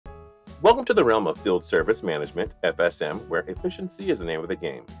Welcome to the realm of field service management, FSM, where efficiency is the name of the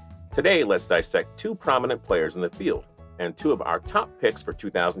game. Today, let's dissect two prominent players in the field and two of our top picks for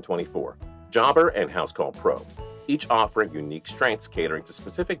 2024, Jobber and HousecallPro, each offering unique strengths catering to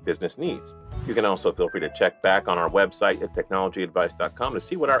specific business needs. You can also feel free to check back on our website at TechnologyAdvice.com to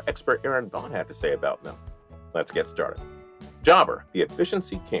see what our expert Aaron Vaughn had to say about them. Let's get started. Jobber, the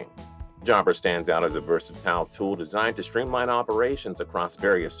efficiency king. Jobber stands out as a versatile tool designed to streamline operations across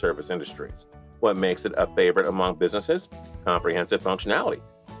various service industries. What makes it a favorite among businesses? Comprehensive functionality.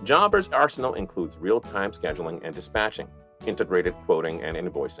 Jobber's arsenal includes real-time scheduling and dispatching, integrated quoting and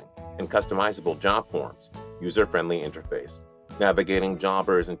invoicing, and customizable job forms, user-friendly interface. Navigating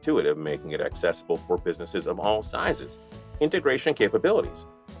Jobber is intuitive, making it accessible for businesses of all sizes. Integration capabilities.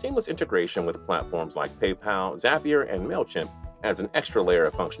 Seamless integration with platforms like PayPal, Zapier, and MailChimp adds an extra layer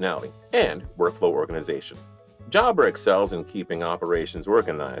of functionality and workflow organization. Jobber excels in keeping operations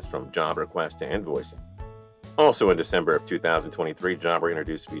organized from job request to invoicing. Also in December of 2023, Jobber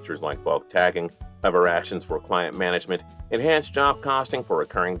introduced features like bulk tagging, hover actions for client management, enhanced job costing for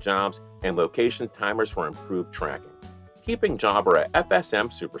recurring jobs, and location timers for improved tracking, keeping Jobber a FSM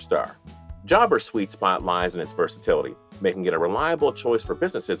superstar. Jobber's sweet spot lies in its versatility, making it a reliable choice for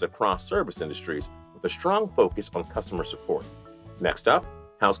businesses across service industries with a strong focus on customer support. Next up,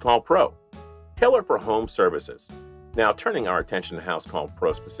 HousecallPro, tailored for home services. Now, turning our attention to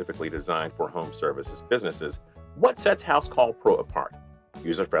HousecallPro, specifically designed for home services businesses, what sets HousecallPro apart?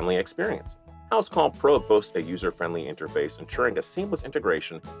 User-friendly experience. HousecallPro boasts a user-friendly interface, ensuring a seamless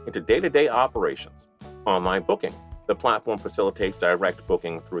integration into day-to-day operations. Online booking. The platform facilitates direct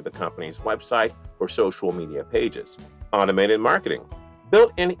booking through the company's website or social media pages. Automated marketing.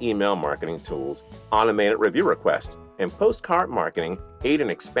 Built-in email marketing tools, automated review requests, and postcard marketing aid in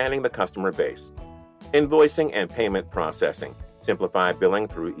expanding the customer base. Invoicing and payment processing. Simplified billing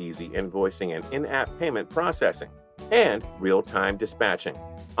through easy invoicing and in-app payment processing. And real-time dispatching.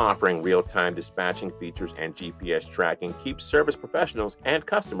 Offering real-time dispatching features and GPS tracking keeps service professionals and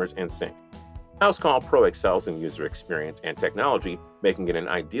customers in sync. HousecallPro excels in user experience and technology, making it an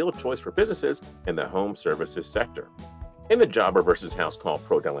ideal choice for businesses in the home services sector. In the Jobber versus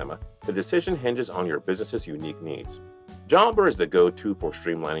HousecallPro dilemma, the decision hinges on your business's unique needs. Jobber is the go-to for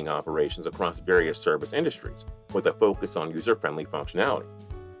streamlining operations across various service industries, with a focus on user-friendly functionality.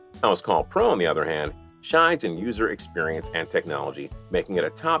 HousecallPro, on the other hand, shines in user experience and technology, making it a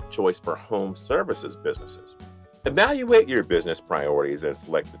top choice for home services businesses. Evaluate your business priorities and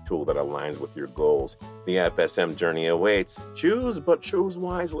select the tool that aligns with your goals. The FSM journey awaits. Choose, but choose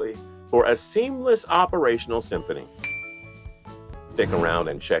wisely, for a seamless operational symphony. Stick around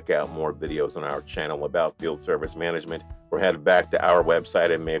and check out more videos on our channel about field service management, or head back to our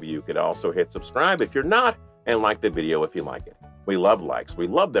website and maybe you could also hit subscribe if you're not, and like the video if you like it. We love likes. We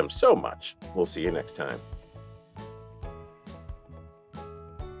love them so much. We'll see you next time.